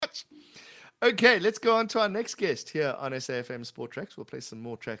much. Okay, let's go on to our next guest here on SAFM Sport Tracks. We'll play some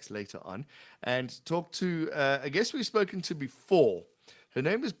more tracks later on and talk to a guest we've spoken to before. Her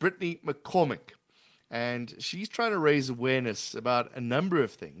name is Brittany McCormick, and she's trying to raise awareness about a number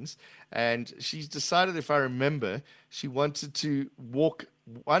of things. And she's decided, if I remember, she wanted to walk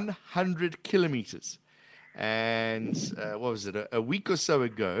 100 kilometers. And what was it? A week or so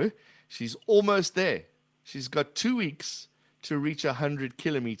ago, she's almost there. She's got 2 weeks to reach 100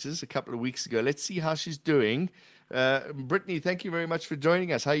 kilometers a couple of weeks ago. Let's see how she's doing. Brittany, thank you very much for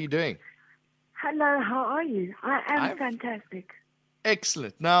joining us. How are you doing? Hello, how are you? I'm I'm fantastic.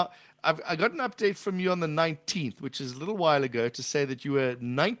 excellent. Now, I got an update from you on the 19th, which is a little while ago, to say that you were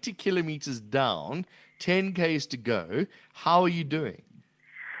 90 kilometers down, 10 Ks to go. How are you doing?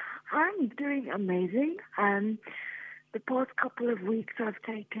 I'm doing amazing. The past couple of weeks I've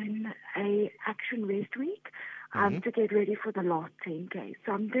taken a action rest week to get ready for the last 10K.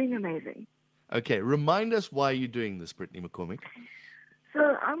 So I'm doing amazing. Okay, remind us why you're doing this, Brittany McCormick.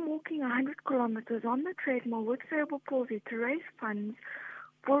 So I'm walking 100 kilometers on the treadmill with cerebral palsy to raise funds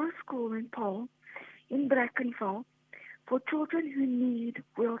for a school in Paarl, in Brackenfell, for children who need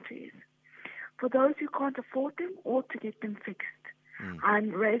wheelchairs, for those who can't afford them or to get them fixed. I'm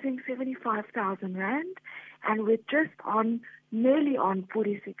raising 75,000 Rand, and we're just nearly on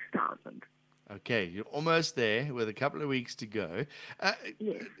 46,000. Okay, you're almost there with a couple of weeks to go.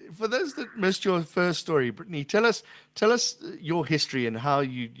 Yes. For those that missed your first story, Brittany, tell us your history and how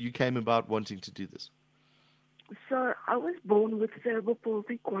you came about wanting to do this. So I was born with cerebral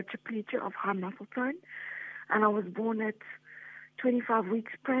palsy, quadriplegia of high muscle tone, and I was born at 25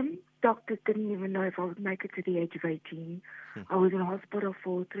 weeks prem. Doctors didn't even know if I would make it to the age of 18. I was in hospital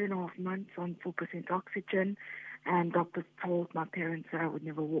for 3.5 months on 4% oxygen, and doctors told my parents that I would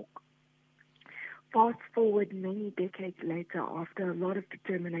never walk. Fast forward many decades later, after a lot of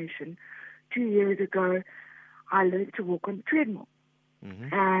determination, 2 years ago, I learned to walk on the treadmill.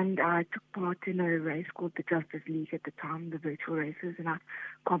 And I took part in a race called the Justice League at the time, the virtual races, and I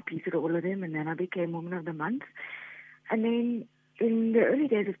competed all of them, and then I became Woman of the Month. And then in the early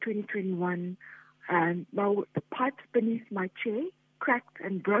days of 2021, the pipes beneath my chair cracked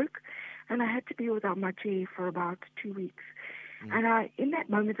and broke, and I had to be without my chair for about 2 weeks. And in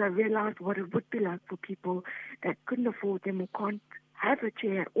that moment, I realized what it would be like for people that couldn't afford them or can't have a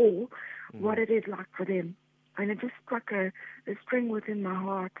chair at all, what it is like for them. And it just struck a string within my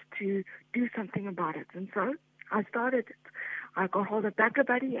heart to do something about it. And so I started it. I got hold of Backer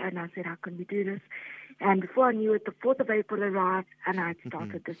Buddy and I said, how can we do this? And before I knew it, the 4th of April arrived and I had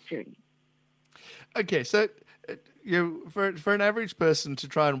started this journey. Okay, so for an average person to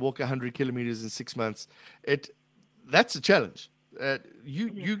try and walk 100 kilometers in 6 months, that's a challenge.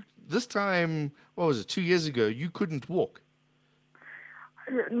 You this time, what was it, 2 years ago, you couldn't walk.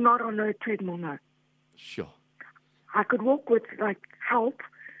 Not on a treadmill, no. Sure. I could walk with help,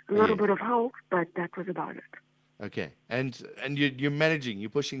 a little bit of help, but that was about it. Okay, and you're managing, you're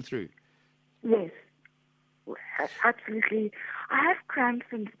pushing through. Yes, absolutely. I have cramps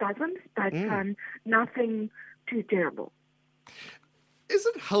and spasms, but nothing too terrible. Is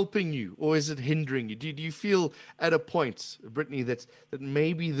it helping you or is it hindering you? Do you feel at a point, Brittany, that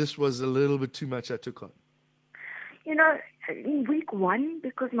maybe this was a little bit too much I took on? In week 1,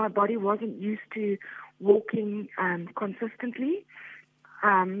 because my body wasn't used to walking consistently,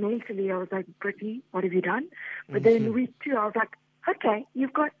 mentally I was like, Brittany, what have you done? But then in week 2, I was like, okay,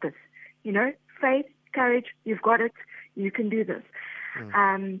 you've got this. Faith, courage, you've got it. You can do this.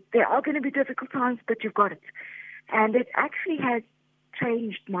 There are going to be difficult times, but you've got it. And it actually has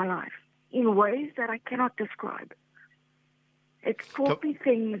changed my life in ways that I cannot describe. It's taught me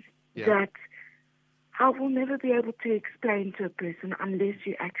things that I will never be able to explain to a person unless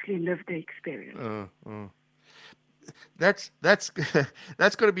you actually live the experience. That's that's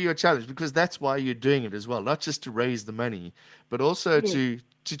got to be your challenge, because that's why you're doing it as well, not just to raise the money, but also to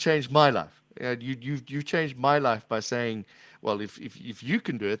change my life. You've changed my life by saying, well, if you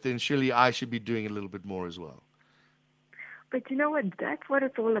can do it, then surely I should be doing a little bit more as well. But you know what? That's what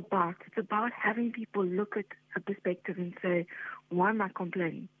it's all about. It's about having people look at a perspective and say, why am I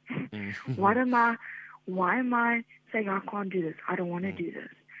complaining? Why am I saying I can't do this? I don't want to do this.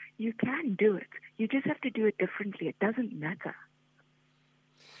 You can do it. You just have to do it differently. It doesn't matter.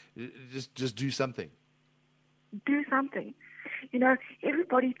 Just do something. Do something.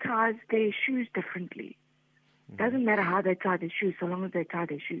 Everybody ties their shoes differently. It doesn't matter how they tie their shoes, so long as they tie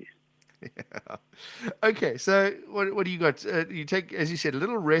their shoes. Yeah. Okay, so what do you got? You take, as you said, a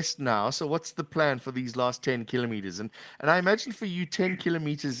little rest now. So what's the plan for these last 10 kilometers? And I imagine for you, 10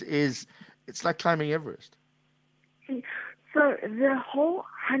 kilometers it's like climbing Everest. So the whole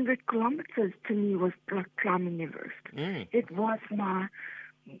 100 kilometers to me was like climbing Everest. Mm. It was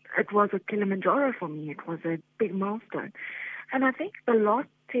a Kilimanjaro for me. It was a big milestone. And I think the last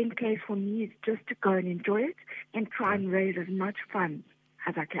 10Ks for me is just to go and enjoy it and try and raise as much funds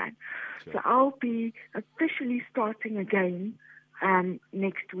as I can. Sure. So I'll be officially starting again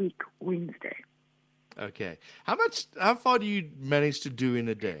next week, Wednesday. Okay. How far do you manage to do in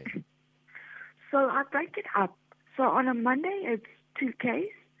a day? So I break it up. So on a Monday, it's 2Ks.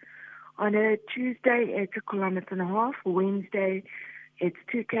 On a Tuesday, it's 1.5 kilometers. Wednesday, it's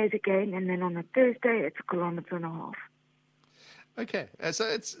 2Ks again. And then on a Thursday, it's 1.5 kilometers. Okay.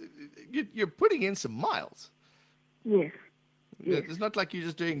 So you're putting in some miles. Yes. Yes. It's not like you're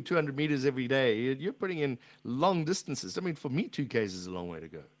just doing 200 meters every day. You're putting in long distances. I mean, for me, 2Ks is a long way to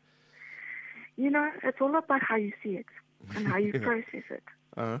go. It's all about how you see it and how you process it.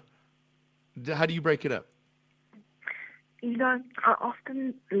 How do you break it up? I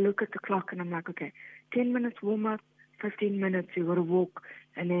often look at the clock and I'm like, okay, 10 minutes warm up, 15 minutes you got to walk,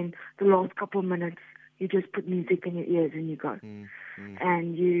 and then the last couple of minutes you just put music in your ears and you go.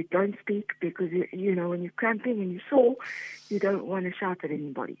 And you don't speak because, when you're cramping and you're sore, you don't want to shout at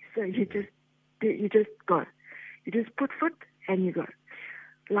anybody. So you just go. You just put foot and you go.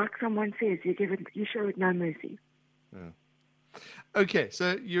 Like someone says, you show it no mercy. Okay,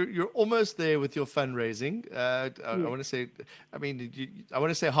 so you're almost there with your fundraising. I want to say, I want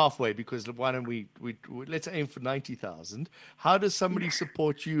to say halfway, because why don't we let's aim for 90,000. How does somebody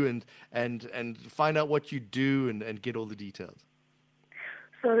support you and find out what you do and get all the details?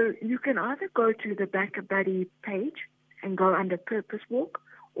 So you can either go to the Back a Buddy page and go under Purpose Walk,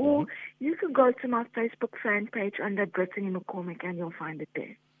 or you can go to my Facebook fan page under Brittany McCormick and you'll find it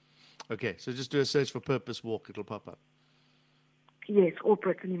there. Okay, so just do a search for Purpose Walk. It'll pop up. Yes, or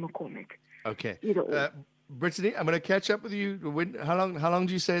Brittany McCormick. Okay. Either or. Brittany, I'm going to catch up with you. How long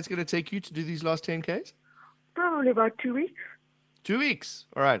do you say it's going to take you to do these last 10Ks? Probably about 2 weeks. 2 weeks.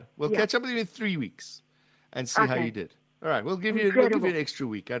 All right. We'll catch up with you in 3 weeks and see how you did. All right. We'll give you an extra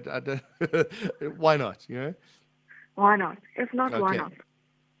week. Why not? Why not? If not, why not?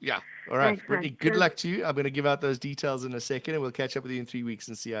 Yeah. All right. Thanks, Brittany, good luck to you. I'm going to give out those details in a second, and we'll catch up with you in 3 weeks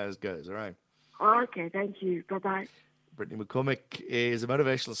and see how it goes. All right. Okay. Thank you. Bye-bye. Brittany McCormick is a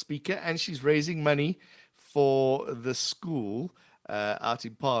motivational speaker, and she's raising money for the school out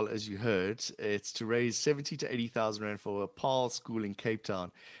in Paarl, as you heard. It's to raise 70 to 80,000 rand for a Paarl school in Cape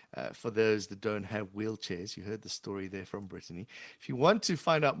Town for those that don't have wheelchairs. You heard the story there from Brittany. If you want to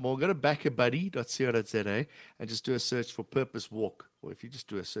find out more, go to backabuddy.co.za and just do a search for Purpose Walk. Or if you just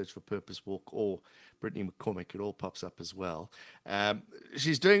do a search for Purpose Walk or Brittany McCormick, it all pops up as well.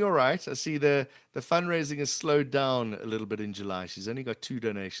 She's doing all right. I see the fundraising has slowed down a little bit in July. She's only got 2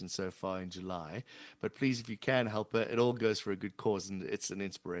 donations so far in July. But please, if you can help her, it all goes for a good cause, and it's an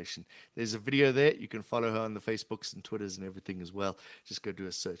inspiration. There's a video there. You can follow her on the Facebooks and Twitters and everything as well. Just go do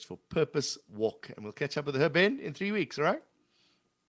a search for Purpose Walk, and we'll catch up with her, Ben, in 3 weeks, all right?